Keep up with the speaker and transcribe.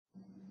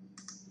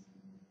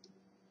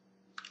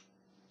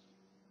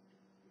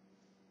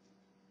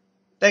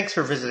Thanks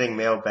for visiting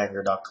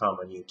Mailbanger.com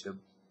on YouTube.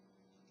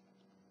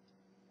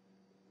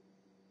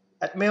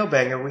 At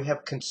Mailbanger, we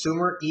have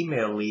consumer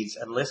email leads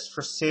and lists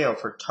for sale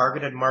for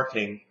targeted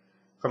marketing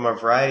from a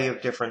variety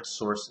of different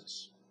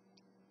sources.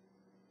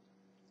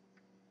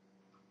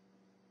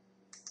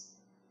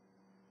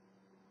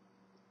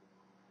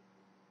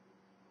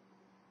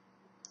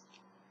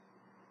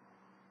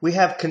 We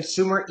have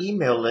consumer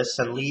email lists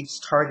and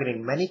leads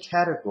targeting many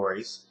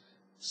categories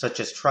such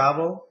as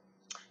travel,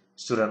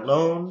 student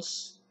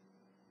loans,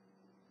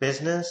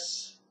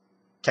 business,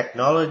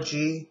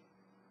 technology,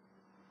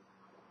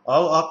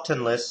 all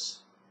opt-in lists,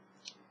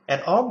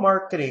 and all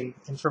marketing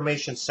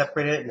information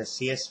separated in a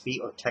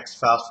CSV or text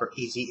files for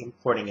easy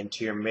importing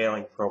into your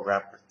mailing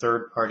program or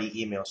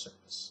third-party email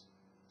service.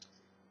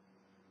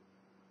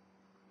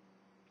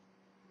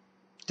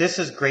 This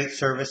is great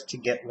service to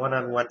get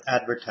one-on-one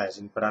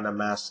advertising, but on a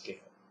mass scale.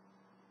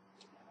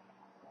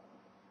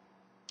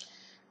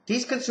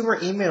 These consumer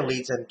email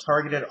leads and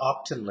targeted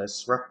opt-in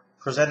lists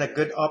represent a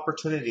good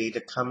opportunity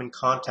to come in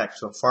contact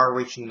with a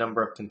far-reaching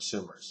number of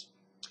consumers.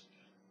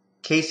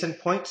 Case in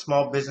point,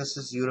 small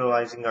businesses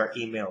utilizing our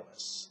email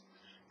lists.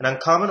 An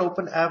uncommon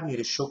open avenue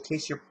to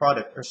showcase your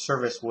product or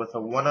service with a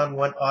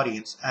one-on-one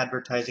audience,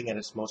 advertising at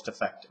its most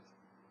effective.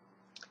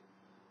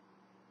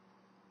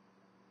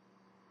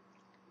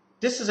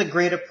 This is a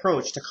great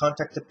approach to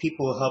contact the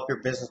people who help your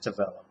business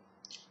develop.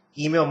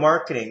 Email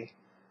marketing,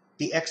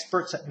 the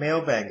experts at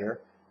Mailbanger,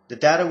 the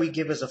data we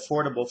give is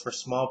affordable for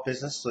small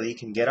business so you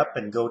can get up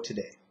and go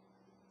today.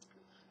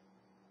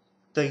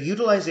 The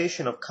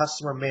utilization of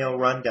customer mail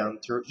rundown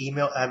through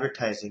email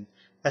advertising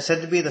is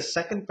said to be the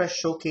second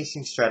best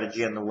showcasing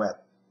strategy on the web.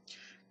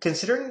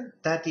 Considering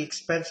that the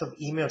expense of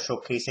email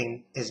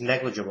showcasing is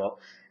negligible,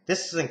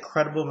 this is an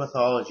incredible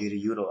methodology to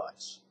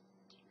utilize.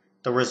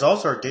 The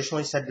results are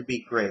additionally said to be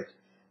great.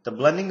 The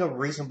blending of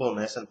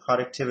reasonableness and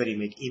productivity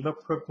make email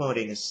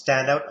promoting a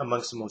standout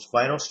amongst the most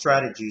vital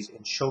strategies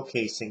in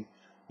showcasing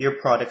your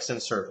products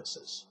and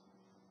services.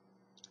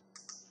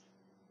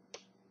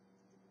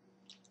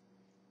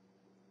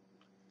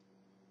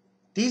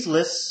 These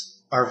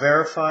lists are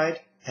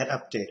verified and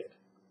updated,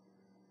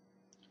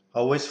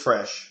 always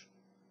fresh.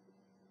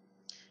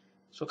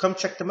 So come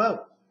check them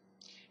out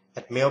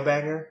at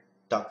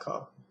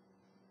Mailbanger.com.